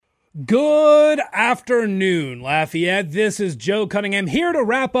Good afternoon, Lafayette. This is Joe Cunningham here to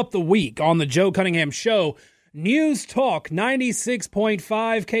wrap up the week on the Joe Cunningham Show. News Talk 96.5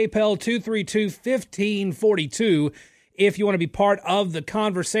 KPEL 232-1542. If you want to be part of the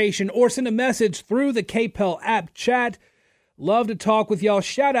conversation or send a message through the KPEL app chat, love to talk with y'all.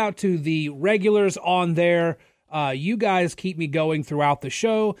 Shout out to the regulars on there. You guys keep me going throughout the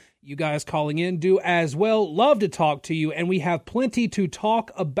show. You guys calling in do as well. Love to talk to you, and we have plenty to talk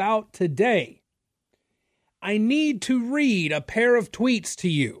about today. I need to read a pair of tweets to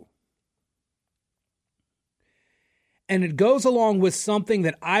you. And it goes along with something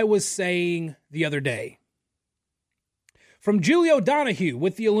that I was saying the other day. From Julie O'Donoghue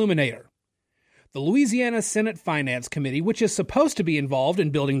with The Illuminator. The Louisiana Senate Finance Committee, which is supposed to be involved in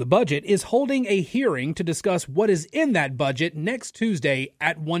building the budget, is holding a hearing to discuss what is in that budget next Tuesday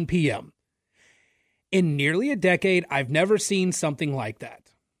at 1 p.m. In nearly a decade, I've never seen something like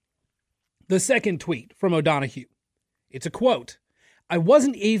that. The second tweet from O'Donoghue. It's a quote. I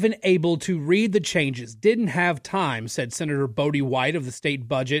wasn't even able to read the changes. Didn't have time, said Senator Bodie White of the state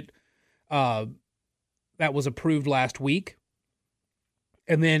budget that was approved last week.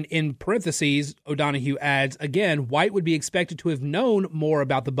 And then in parentheses, O'Donoghue adds, again, White would be expected to have known more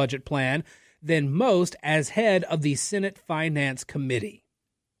about the budget plan than most as head of the Senate Finance Committee.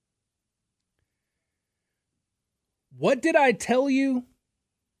 What did I tell you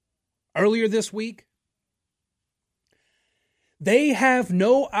earlier this week? They have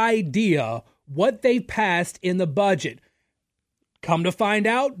no idea what they passed in the budget. Come to find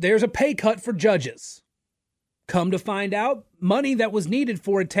out, there's a pay cut for judges. Come to find out, money that was needed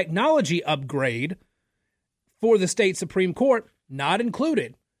for a technology upgrade for the state Supreme Court, not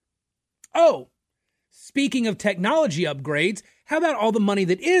included. Oh, speaking of technology upgrades, how about all the money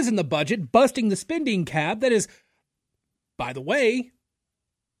that is in the budget busting the spending cap that is, by the way,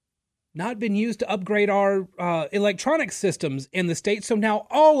 not been used to upgrade our electronic systems in the state, so now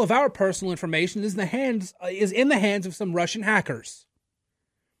all of our personal information is in the hands of some Russian hackers.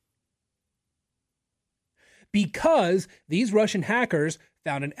 Because these Russian hackers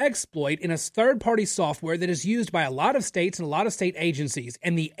found an exploit in a third-party software that is used by a lot of states and a lot of state agencies.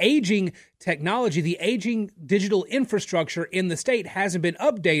 And the aging technology, the aging digital infrastructure in the state hasn't been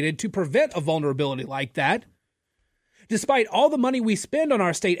updated to prevent a vulnerability like that. Despite all the money we spend on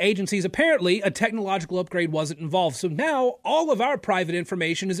our state agencies, apparently a technological upgrade wasn't involved. So now all of our private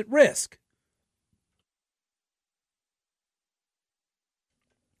information is at risk.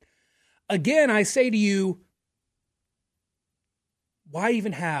 Again, I say to you, why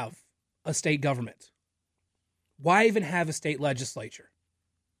even have a state government? Why even have a state legislature?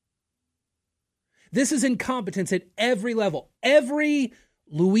 This is incompetence at every level. Every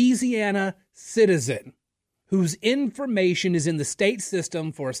Louisiana citizen whose information is in the state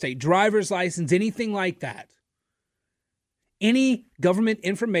system for a state driver's license, anything like that, any government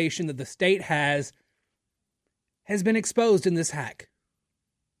information that the state has been exposed in this hack.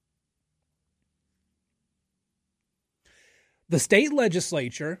 The state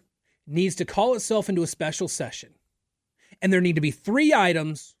legislature needs to call itself into a special session, and there need to be 3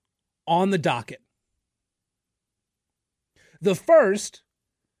 items on the docket. The first,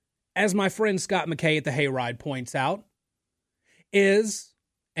 as my friend Scott McKay at the Hayride points out, is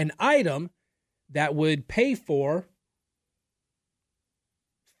an item that would pay for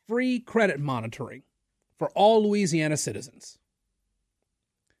free credit monitoring for all Louisiana citizens.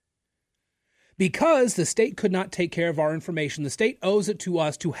 Because the state could not take care of our information, the state owes it to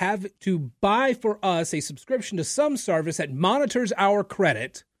us to buy for us a subscription to some service that monitors our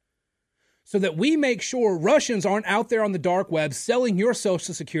credit so that we make sure Russians aren't out there on the dark web selling your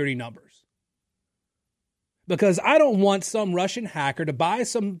social security numbers. Because I don't want some Russian hacker to buy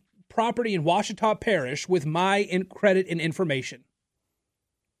some property in Ouachita Parish with my credit and information.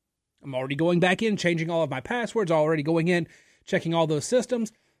 I'm already going back in, changing all of my passwords, already going in, checking all those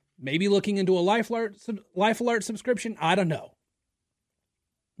systems. Maybe looking into a Life Alert subscription. I don't know.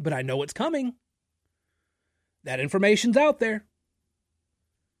 But I know it's coming. That information's out there.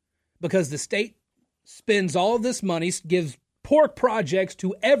 Because the state spends all of this money, gives pork projects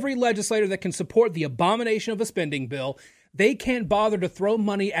to every legislator that can support the abomination of a spending bill. They can't bother to throw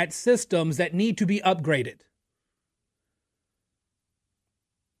money at systems that need to be upgraded.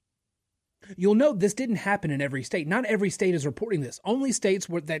 You'll note this didn't happen in every state. Not every state is reporting this. Only states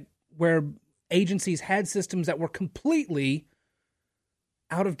where agencies had systems that were completely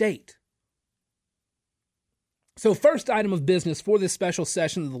out of date. So first item of business for this special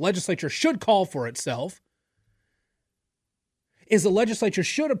session that the legislature should call for itself is the legislature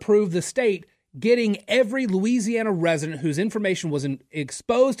should approve the state getting every Louisiana resident whose information was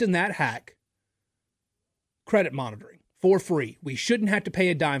exposed in that hack credit monitoring for free. We shouldn't have to pay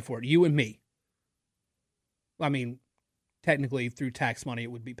a dime for it, you and me. I mean, technically through tax money,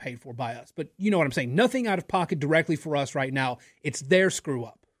 it would be paid for by us. But you know what I'm saying. Nothing out of pocket directly for us right now. It's their screw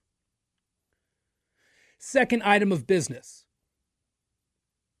up. Second item of business.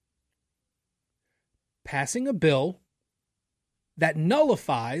 Passing a bill that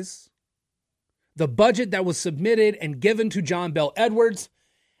nullifies the budget that was submitted and given to John Bel Edwards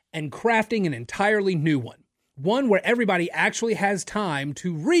and crafting an entirely new one. One where everybody actually has time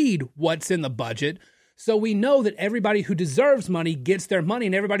to read what's in the budget, so we know that everybody who deserves money gets their money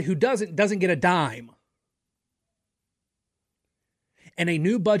and everybody who doesn't get a dime. And a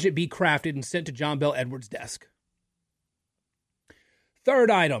new budget be crafted and sent to John Bel Edwards' desk. Third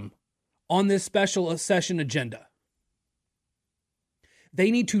item on this special session agenda.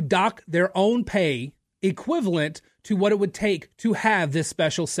 They need to dock their own pay equivalent to what it would take to have this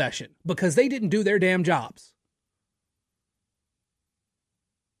special session because they didn't do their damn jobs.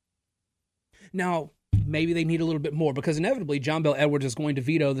 Now, maybe they need a little bit more because inevitably John Bel Edwards is going to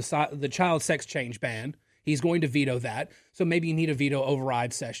veto the child sex change ban. He's going to veto that. So maybe you need a veto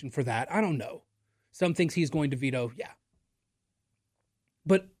override session for that. I don't know. Some things he's going to veto, yeah.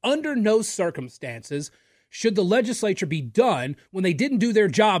 But under no circumstances should the legislature be done when they didn't do their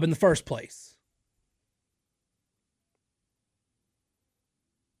job in the first place.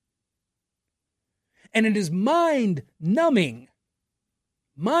 And it is mind-numbing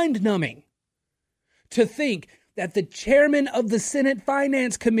to think that the chairman of the Senate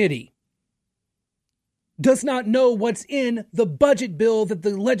Finance Committee does not know what's in the budget bill that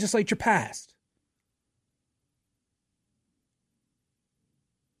the legislature passed.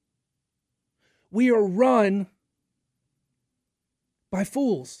 We are run by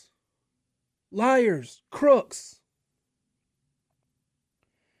fools, liars, crooks.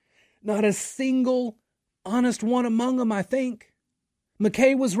 Not a single honest one among them, I think.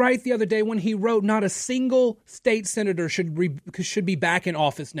 McKay was right the other day when he wrote not a single state senator should be back in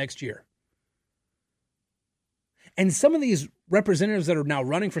office next year. And some of these representatives that are now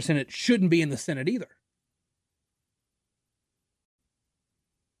running for Senate shouldn't be in the Senate either.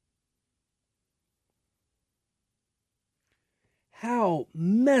 How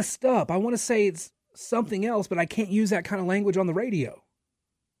messed up. I want to say it's something else, but I can't use that kind of language on the radio.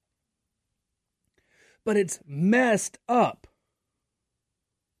 But it's messed up.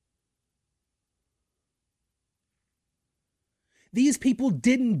 These people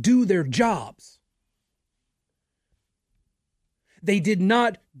didn't do their jobs. They did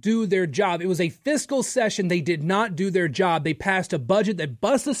not do their job. It was a fiscal session. They did not do their job. They passed a budget that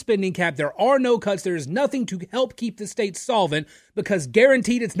busts the spending cap. There are no cuts. There is nothing to help keep the state solvent because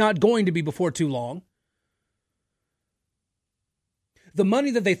guaranteed it's not going to be before too long. The money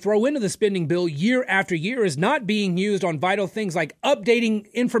that they throw into the spending bill year after year is not being used on vital things like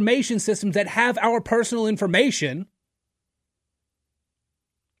updating information systems that have our personal information.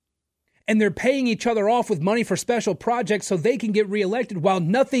 And they're paying each other off with money for special projects so they can get reelected while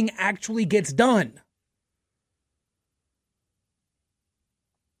nothing actually gets done.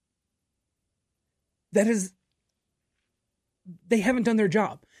 They haven't done their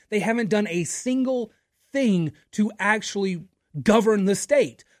job. They haven't done a single thing to actually govern the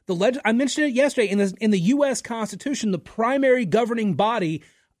state. I mentioned it yesterday in the U.S. Constitution, the primary governing body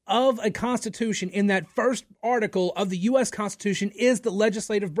of a constitution in that first article of the U.S. Constitution is the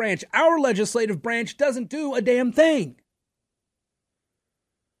legislative branch. Our legislative branch doesn't do a damn thing.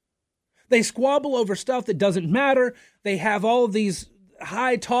 They squabble over stuff that doesn't matter. They have all of these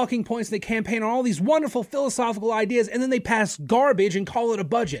high talking points. They campaign on all these wonderful philosophical ideas, and then they pass garbage and call it a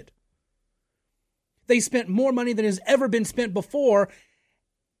budget. They spent more money than has ever been spent before,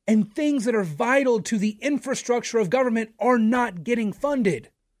 and things that are vital to the infrastructure of government are not getting funded.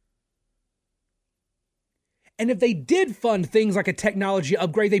 And if they did fund things like a technology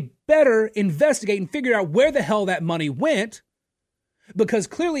upgrade, they better investigate and figure out where the hell that money went, because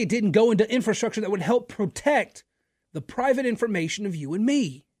clearly it didn't go into infrastructure that would help protect the private information of you and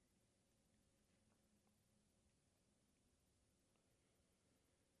me.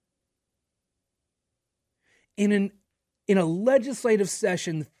 In a legislative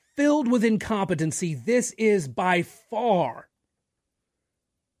session filled with incompetency, this is by far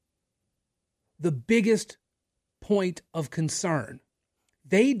the biggest point of concern.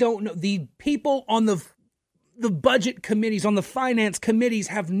 They don't know. The people on the budget committees, on the finance committees,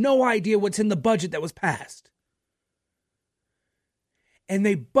 have no idea what's in the budget that was passed. And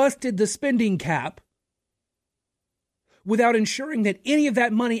they busted the spending cap without ensuring that any of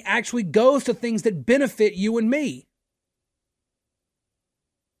that money actually goes to things that benefit you and me.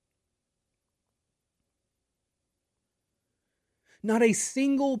 Not a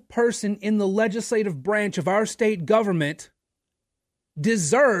single person in the legislative branch of our state government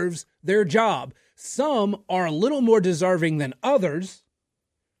deserves their job. Some are a little more deserving than others.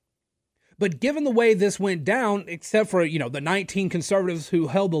 But given the way this went down, except for, the 19 conservatives who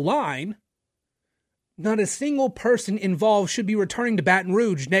held the line, not a single person involved should be returning to Baton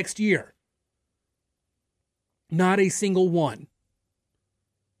Rouge next year. Not a single one.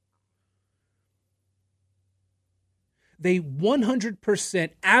 They 100%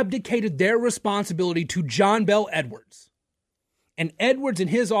 abdicated their responsibility to John Bel Edwards. And Edwards and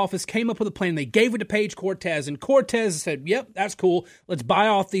his office came up with a plan. They gave it to Paige Cortez, and Cortez said, yep, that's cool. Let's buy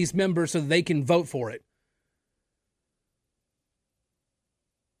off these members so that they can vote for it.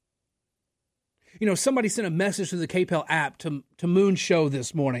 Somebody sent a message to the KPEL app to Moon's show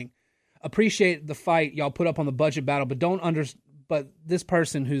this morning. Appreciate the fight y'all put up on the budget battle, but this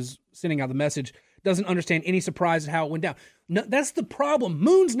person who's sending out the message doesn't understand any surprise at how it went down. No, that's the problem.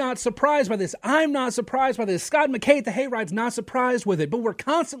 Moon's not surprised by this. I'm not surprised by this. Scott McKay at the Hayride's not surprised with it, but we're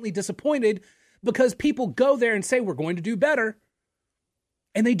constantly disappointed because people go there and say we're going to do better,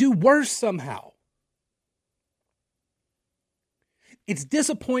 and they do worse somehow. It's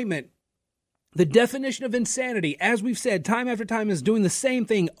disappointment. The definition of insanity, as we've said time after time, is doing the same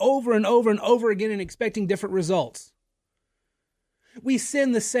thing over and over and over again and expecting different results. We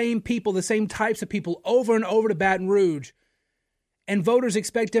send the same people, the same types of people over and over to Baton Rouge, and voters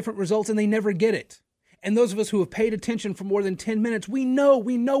expect different results and they never get it. And those of us who have paid attention for more than 10 minutes, we know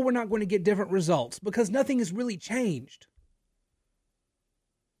we're not going to get different results because nothing has really changed.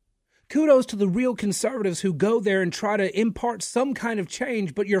 Kudos to the real conservatives who go there and try to impart some kind of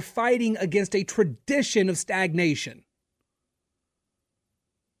change, but you're fighting against a tradition of stagnation.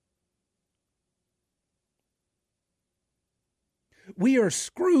 We are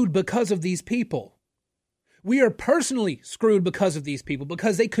screwed because of these people. We are personally screwed because of these people,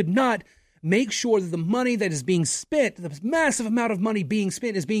 because they could not make sure that the money that is being spent, the massive amount of money being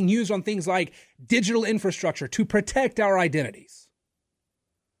spent, is being used on things like digital infrastructure to protect our identities.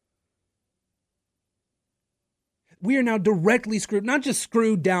 We are now directly screwed, not just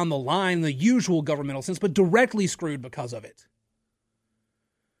screwed down the line in the usual governmental sense, but directly screwed because of it.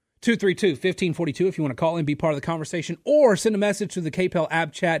 232-1542 if you want to call in, be part of the conversation, or send a message to the KPEL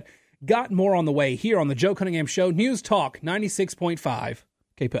app chat. Got more on the way here on the Joe Cunningham Show, News Talk 96.5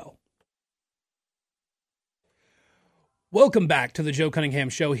 KPEL. Welcome back to the Joe Cunningham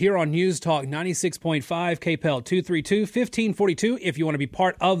Show here on News Talk 96.5 KPEL. 232-1542 if you want to be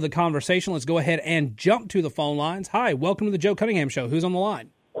part of the conversation. Let's go ahead and jump to the phone lines. Hi, welcome to the Joe Cunningham Show. Who's on the line?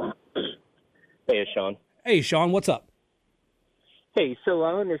 Hey, Sean. Hey, Sean, what's up? Hey, so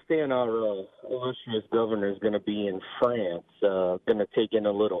I understand our illustrious governor is going to be in France, going to take in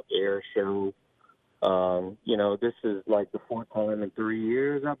a little air show. This is like the fourth time in 3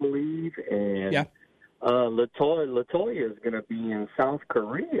 years, I believe. And yeah. Latoya is going to be in South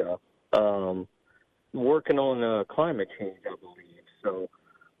Korea working on climate change, I believe. So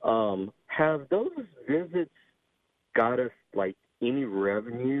have those visits got us, like, any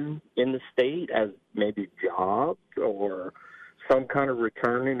revenue in the state as maybe jobs or some kind of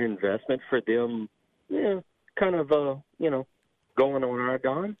return in investment for them, going on our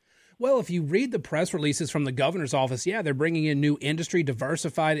dime? Well, if you read the press releases from the governor's office, they're bringing in new industry,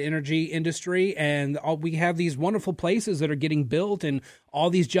 diversified energy industry, and we have these wonderful places that are getting built, and all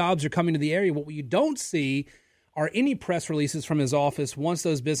these jobs are coming to the area. What you don't see are any press releases from his office once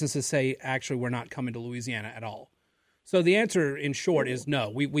those businesses say, actually, we're not coming to Louisiana at all. So the answer, in short, is no.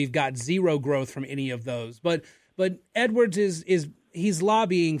 We've got zero growth from any of those. But Edwards he's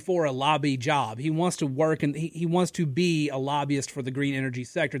lobbying for a lobby job. He wants to work and he wants to be a lobbyist for the green energy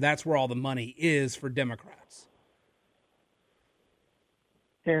sector. That's where all the money is for Democrats.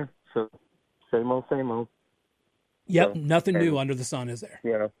 Yeah, so same old. Yep, nothing new under the sun, is there?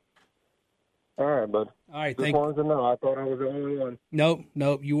 Yeah. All right, bud. All right, just wanted to know. I thought I was the only one.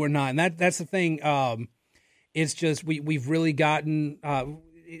 Nope, you were not. And that's the thing. It's just we've really gotten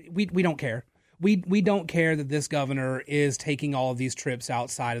we don't care. We don't care that this governor is taking all of these trips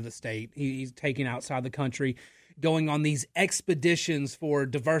outside of the state. He's taking outside the country, going on these expeditions for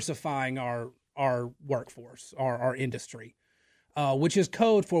diversifying our workforce, our industry, which is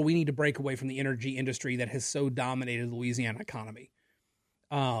code for we need to break away from the energy industry that has so dominated the Louisiana economy.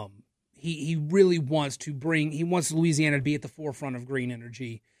 He really wants Louisiana to be at the forefront of green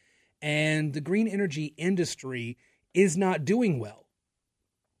energy, and the green energy industry is not doing well.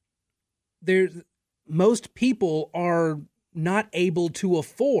 most people are not able to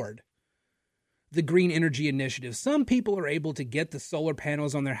afford the green energy initiative. Some people are able to get the solar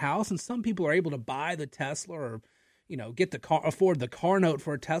panels on their house, and some people are able to buy the Tesla or, get the car, afford the car note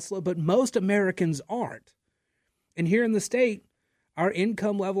for a Tesla, but most Americans aren't. And here in the state, our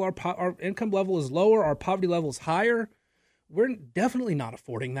income level is lower, our poverty level is higher. We're definitely not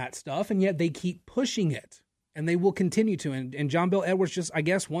affording that stuff, and yet they keep pushing it, and they will continue to. And John Bel Edwards just, I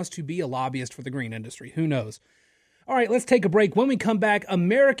guess, wants to be a lobbyist for the green industry. Who knows? All right, let's take a break. When we come back,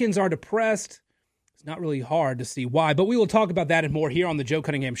 Americans are depressed. It's not really hard to see why, but we will talk about that and more here on the Joe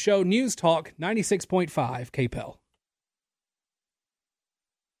Cunningham Show. News Talk 96.5 KPEL.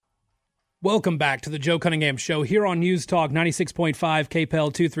 Welcome back to the Joe Cunningham Show here on News Talk 96.5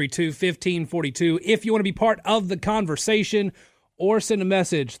 KPEL 232-1542. If you want to be part of the conversation or send a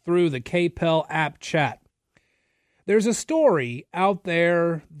message through the KPEL app chat. There's a story out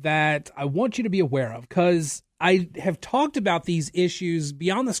there that I want you to be aware of because I have talked about these issues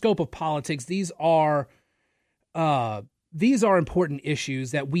beyond the scope of politics. These are important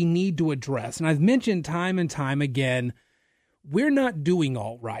issues that we need to address. And I've mentioned time and time again, we're not doing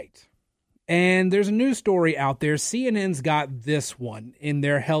all right. And there's a news story out there. CNN's got this one in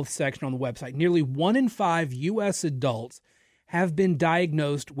their health section on the website. Nearly 1 in 5 U.S. adults have been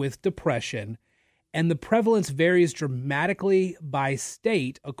diagnosed with depression, and the prevalence varies dramatically by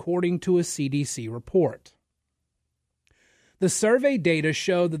state, according to a CDC report. The survey data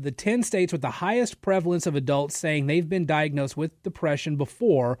show that the 10 states with the highest prevalence of adults saying they've been diagnosed with depression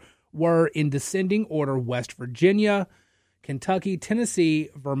before were, in descending order, West Virginia, Kentucky, Tennessee,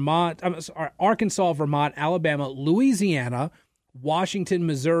 Arkansas, Vermont, Alabama, Louisiana, Washington,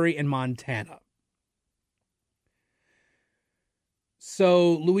 Missouri, and Montana.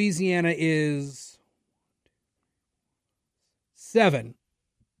 So Louisiana is 7.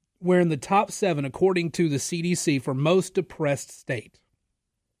 We're in the top 7, according to the CDC, for most depressed state.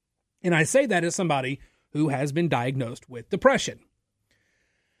 And I say that as somebody who has been diagnosed with depression.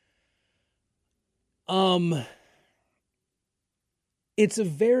 It's a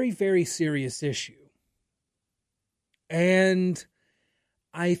very, very serious issue. And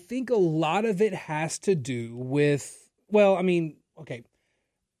I think a lot of it has to do with,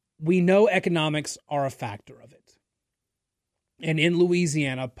 we know economics are a factor of it. And in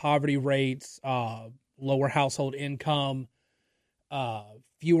Louisiana, poverty rates, lower household income,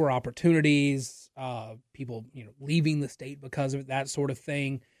 fewer opportunities, people leaving the state because of it, that sort of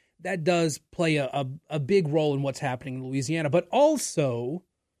thing. That does play a big role in what's happening in Louisiana. But also,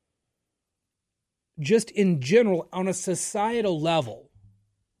 just in general, on a societal level,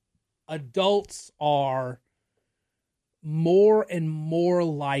 adults are more and more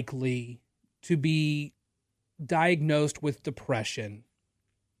likely to be diagnosed with depression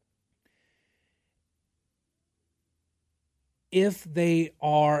if they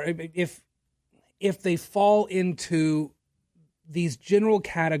fall into these general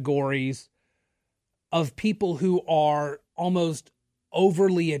categories of people who are almost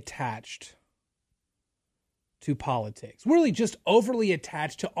overly attached to politics. Really just overly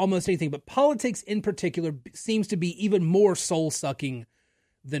attached to almost anything, but politics in particular seems to be even more soul-sucking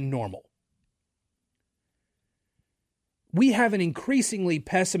than normal. We have an increasingly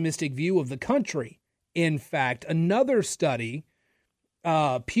pessimistic view of the country. In fact, another study,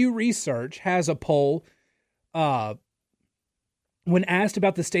 Pew Research has a poll. When asked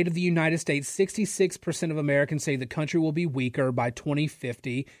about the state of the United States, 66% of Americans say the country will be weaker by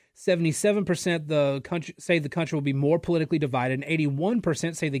 2050. 77% say the country will be more politically divided, and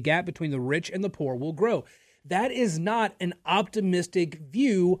 81% say the gap between the rich and the poor will grow. That is not an optimistic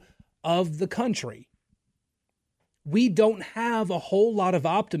view of the country. We don't have a whole lot of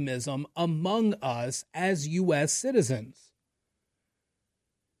optimism among us as U.S. citizens.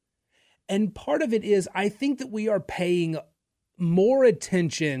 And part of it is, I think that we are paying more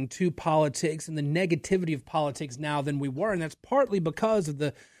attention to politics and the negativity of politics now than we were. And that's partly because of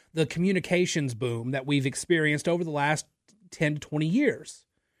the communications boom that we've experienced over the last 10 to 20 years.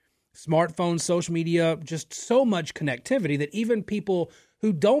 Smartphones, social media, just so much connectivity that even people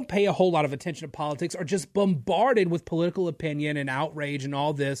who don't pay a whole lot of attention to politics are just bombarded with political opinion and outrage and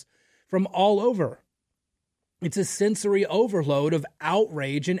all this from all over. It's a sensory overload of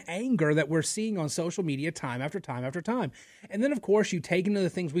outrage and anger that we're seeing on social media time after time after time. And then, of course, you take into the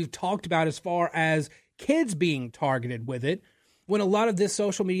things we've talked about as far as kids being targeted with it. When a lot of this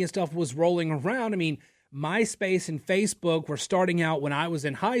social media stuff was rolling around, MySpace and Facebook were starting out when I was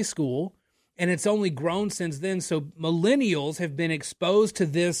in high school, and it's only grown since then. So millennials have been exposed to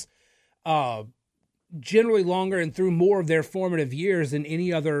this generally longer and through more of their formative years than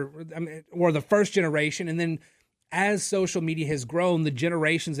any other, or the first generation. And then as social media has grown, the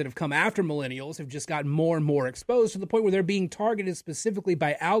generations that have come after millennials have just gotten more and more exposed to the point where they're being targeted specifically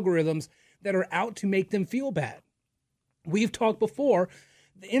by algorithms that are out to make them feel bad. We've talked before,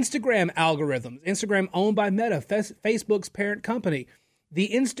 the Instagram algorithms, Instagram owned by Meta, Facebook's parent company. The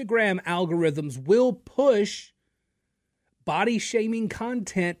Instagram algorithms will push body shaming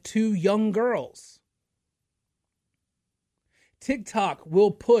content to young girls. TikTok will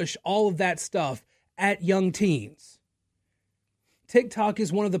push all of that stuff at young teens. TikTok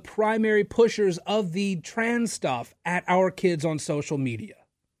is one of the primary pushers of the trans stuff at our kids on social media.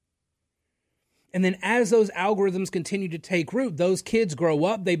 And then as those algorithms continue to take root, those kids grow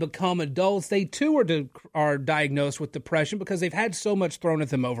up, they become adults. They too are diagnosed with depression because they've had so much thrown at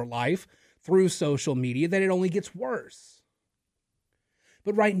them over life through social media that it only gets worse.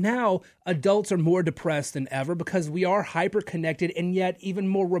 But right now, adults are more depressed than ever because we are hyper-connected and yet even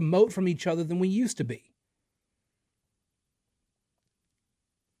more remote from each other than we used to be.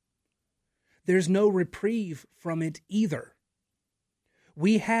 There's no reprieve from it either.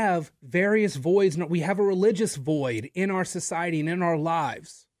 We have various voids. We have a religious void in our society and in our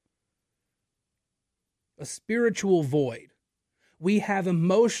lives. A spiritual void. We have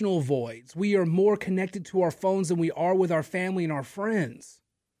emotional voids. We are more connected to our phones than we are with our family and our friends.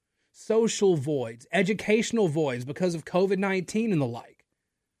 Social voids, educational voids because of COVID-19 and the like.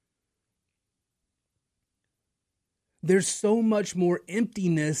 There's so much more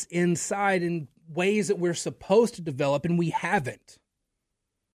emptiness inside in ways that we're supposed to develop and we haven't.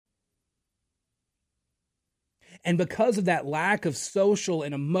 And because of that lack of social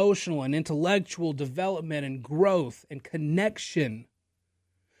and emotional and intellectual development and growth and connection,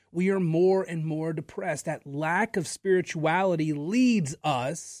 we are more and more depressed. That lack of spirituality leads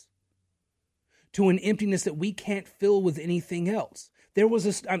us to an emptiness that we can't fill with anything else. There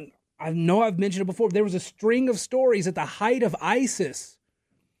was I know I've mentioned it before, but there was a string of stories at the height of ISIS.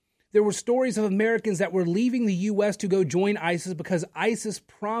 There were stories of Americans that were leaving the U.S. to go join ISIS because ISIS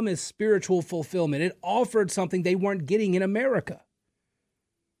promised spiritual fulfillment. It offered something they weren't getting in America.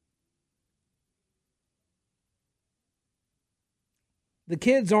 The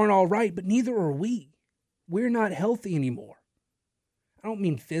kids aren't all right, but neither are we. We're not healthy anymore. I don't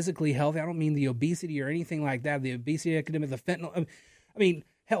mean physically healthy. I don't mean the obesity or anything like that. The obesity epidemic, the fentanyl.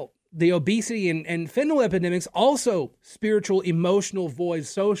 Hell, the obesity and fentanyl epidemics, also spiritual, emotional voids,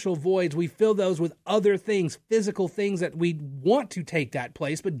 social voids. We fill those with other things, physical things that we want to take that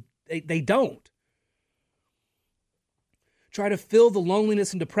place, but they don't. Try to fill the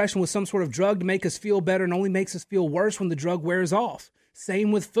loneliness and depression with some sort of drug to make us feel better and only makes us feel worse when the drug wears off.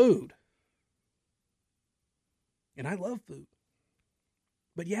 Same with food. And I love food.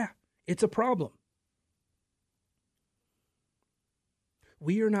 But yeah, it's a problem.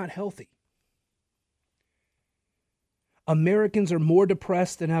 We are not healthy. Americans are more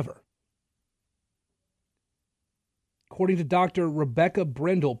depressed than ever. According to Dr. Rebecca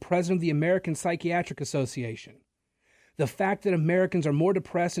Brindle, president of the American Psychiatric Association, the fact that Americans are more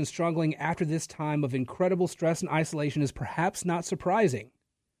depressed and struggling after this time of incredible stress and isolation is perhaps not surprising.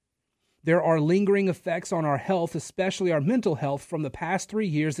 There are lingering effects on our health, especially our mental health, from the past 3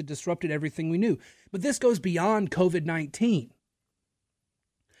 years that disrupted everything we knew. But this goes beyond COVID-19.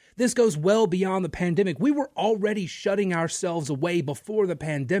 This goes well beyond the pandemic. We were already shutting ourselves away before the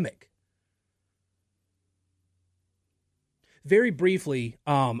pandemic. Very briefly,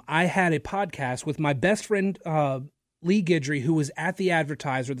 I had a podcast with my best friend, Lee Guidry, who was at the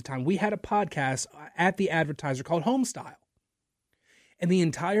Advertiser at the time. We had a podcast at the Advertiser called Homestyle. And the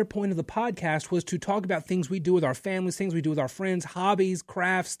entire point of the podcast was to talk about things we do with our families, things we do with our friends, hobbies,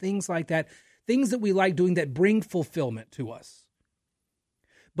 crafts, things like that, things that we like doing that bring fulfillment to us.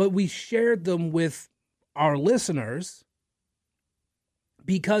 But we shared them with our listeners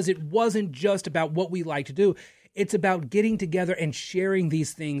because it wasn't just about what we like to do. It's about getting together and sharing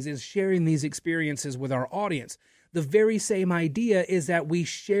these things and sharing these experiences with our audience. The very same idea is that we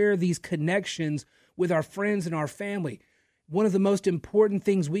share these connections with our friends and our family. One of the most important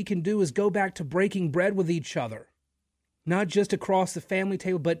things we can do is go back to breaking bread with each other, not just across the family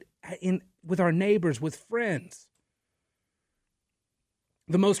table, but with our neighbors, with friends.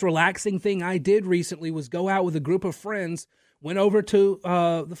 The most relaxing thing I did recently was go out with a group of friends, went over to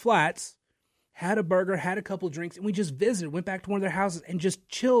the flats, had a burger, had a couple of drinks, and we just visited, went back to one of their houses and just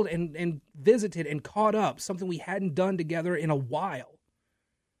chilled and visited and caught up, something we hadn't done together in a while.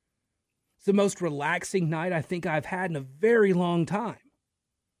 It's the most relaxing night I think I've had in a very long time.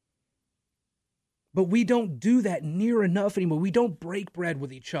 But we don't do that near enough anymore. We don't break bread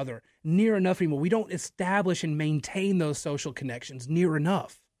with each other near enough anymore. We don't establish and maintain those social connections near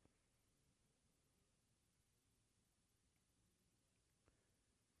enough.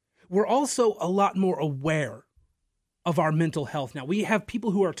 We're also a lot more aware of our mental health now. We have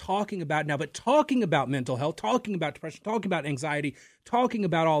people who are talking about now, but talking about mental health, talking about depression, talking about anxiety, talking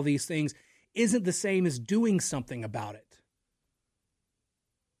about all these things isn't the same as doing something about it.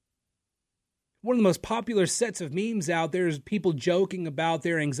 One of the most popular sets of memes out there is people joking about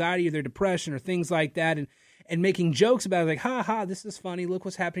their anxiety or their depression or things like that and making jokes about it, like, ha ha, this is funny, look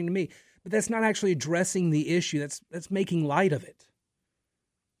what's happening to me. But that's not actually addressing the issue. That's making light of it.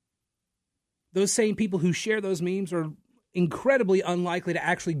 Those same people who share those memes are incredibly unlikely to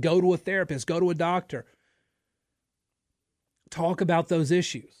actually go to a therapist, go to a doctor, talk about those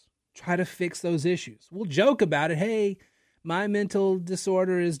issues, try to fix those issues. We'll joke about it. Hey, my mental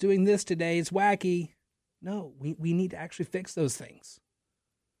disorder is doing this today. It's wacky. No, we need to actually fix those things.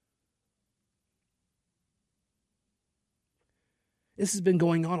 This has been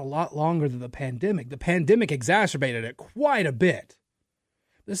going on a lot longer than the pandemic. The pandemic exacerbated it quite a bit.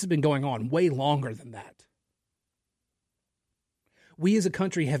 This has been going on way longer than that. We as a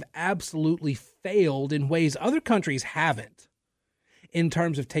country have absolutely failed in ways other countries haven't in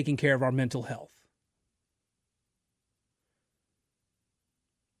terms of taking care of our mental health.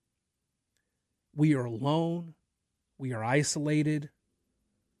 We are alone. We are isolated.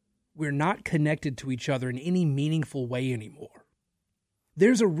 We're not connected to each other in any meaningful way anymore.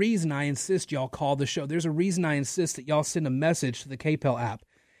 There's a reason I insist y'all call the show. There's a reason I insist that y'all send a message to the KPEL app.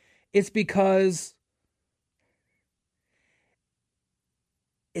 It's because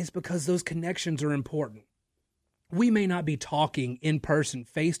those connections are important. We may not be talking in person,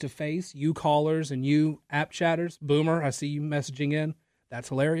 face to face, you callers and you app chatters. Boomer, I see you messaging in. That's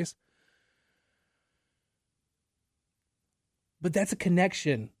hilarious. But that's a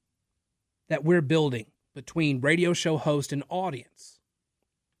connection that we're building between radio show host and audience.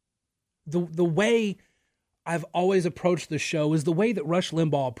 The way I've always approached the show is the way that Rush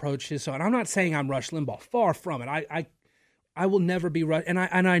Limbaugh approached his show. And I'm not saying I'm Rush Limbaugh. Far from it. I will never be Rush, and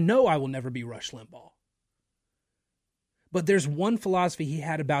I know I will never be Rush Limbaugh. But there's one philosophy he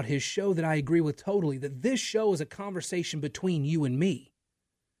had about his show that I agree with totally, that this show is a conversation between you and me.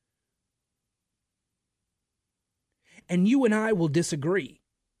 And you and I will disagree.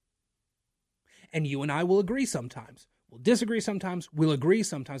 And you and I will agree sometimes. We'll disagree sometimes. We'll agree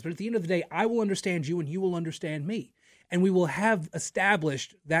sometimes. But at the end of the day, I will understand you and you will understand me. And we will have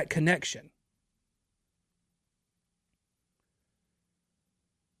established that connection.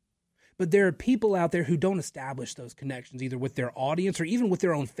 But there are people out there who don't establish those connections, either with their audience or even with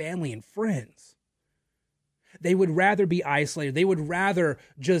their own family and friends. They would rather be isolated. They would rather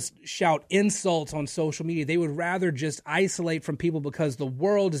just shout insults on social media. They would rather just isolate from people because the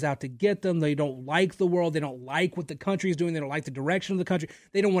world is out to get them. They don't like the world. They don't like what the country is doing. They don't like the direction of the country.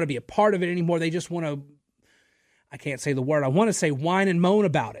 They don't want to be a part of it anymore. They just want to, I can't say the word, I want to say whine and moan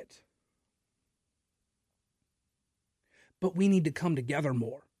about it. But we need to come together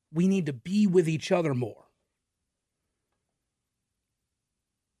more. We need to be with each other more.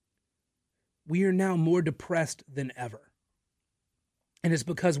 We are now more depressed than ever. And it's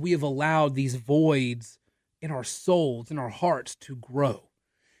because we have allowed these voids in our souls, in our hearts to grow.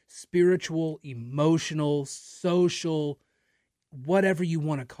 Spiritual, emotional, social, whatever you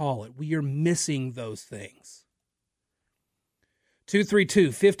want to call it. We are missing those things.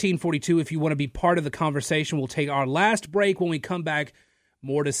 232-1542 if you want to be part of the conversation. We'll take our last break. When we come back,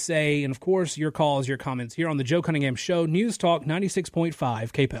 more to say. And of course, your calls, your comments here on the Joe Cunningham Show, News Talk 96.5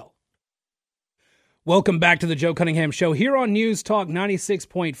 KPEL. Welcome back to the Joe Cunningham Show here on News Talk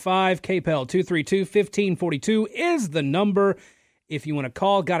 96.5 KPEL. 232-1542 is the number if you want to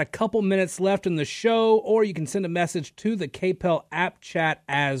call. Got a couple minutes left in the show, or you can send a message to the KPEL app chat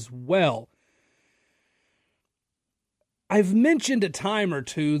as well. I've mentioned a time or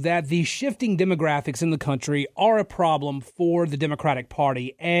two that the shifting demographics in the country are a problem for the Democratic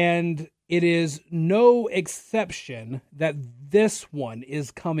Party, and it is no exception that this one is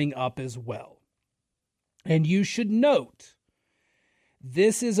coming up as well. And you should note,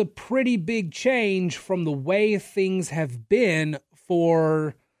 this is a pretty big change from the way things have been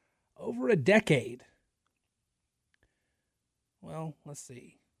for over a decade. Well, let's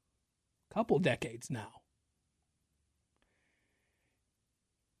see, a couple decades now.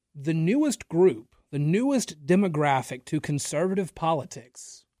 The newest group, the newest demographic to conservative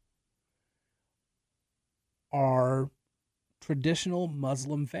politics are traditional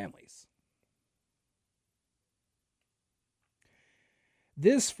Muslim families.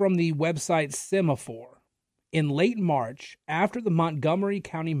 This from the website Semaphore. In late March, after the Montgomery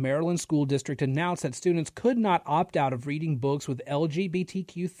County, Maryland School District announced that students could not opt out of reading books with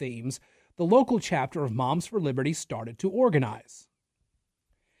LGBTQ themes, the local chapter of Moms for Liberty started to organize.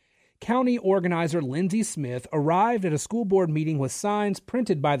 County organizer Lindsay Smith arrived at a school board meeting with signs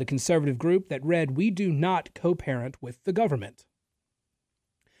printed by the conservative group that read, "We do not co-parent with the government."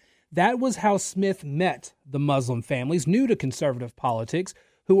 That was how Smith met the Muslim families new to conservative politics,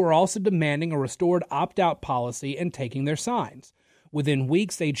 who were also demanding a restored opt-out policy and taking their signs. Within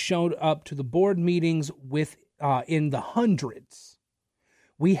weeks, they'd shown up to the board meetings in the hundreds.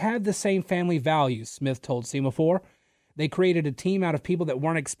 "We had the same family values," Smith told Semaphore. They created a team out of people that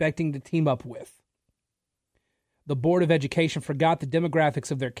weren't expecting to team up with. The Board of Education forgot the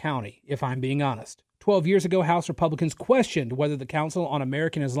demographics of their county, if I'm being honest. 12 years ago, House Republicans questioned whether the Council on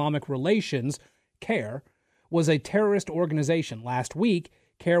American Islamic Relations, CAIR, was a terrorist organization. Last week,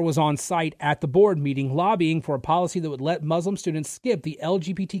 CAIR was on site at the board meeting lobbying for a policy that would let Muslim students skip the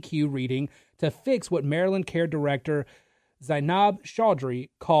LGBTQ reading to fix what Maryland CAIR Director Zainab Chaudhry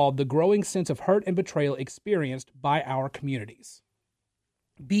called the growing sense of hurt and betrayal experienced by our communities.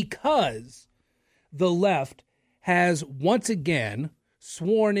 Because the left has once again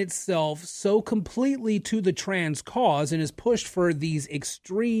sworn itself so completely to the trans cause and has pushed for these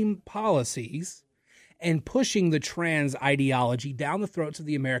extreme policies and pushing the trans ideology down the throats of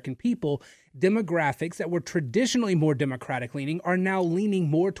the American people, demographics that were traditionally more Democratic-leaning are now leaning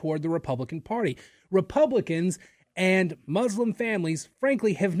more toward the Republican Party. Republicans and Muslim families,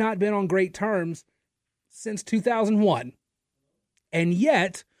 frankly, have not been on great terms since 2001. And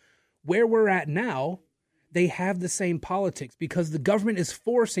yet, where we're at now, they have the same politics because the government is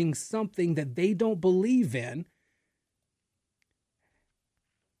forcing something that they don't believe in.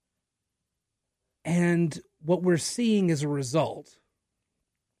 And what we're seeing as a result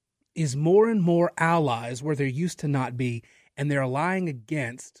is more and more allies where there used to not be, and they're allying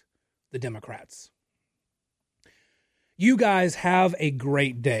against the Democrats. You guys have a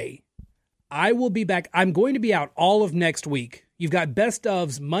great day. I will be back. I'm going to be out all of next week. You've got best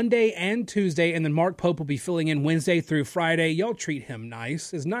ofs Monday and Tuesday, and then Mark Pope will be filling in Wednesday through Friday. Y'all treat him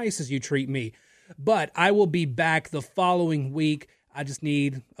nice as you treat me. But I will be back the following week. I just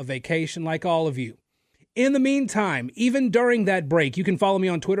need a vacation like all of you. In the meantime, even during that break, you can follow me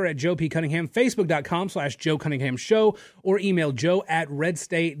on Twitter at Joe P. Cunningham, Facebook.com/Joe Cunningham Show, or email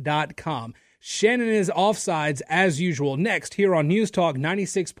joe@redstate.com. Shannon is offsides as usual. Next, here on News Talk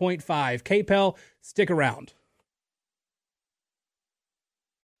 96.5 KPEL. Stick around.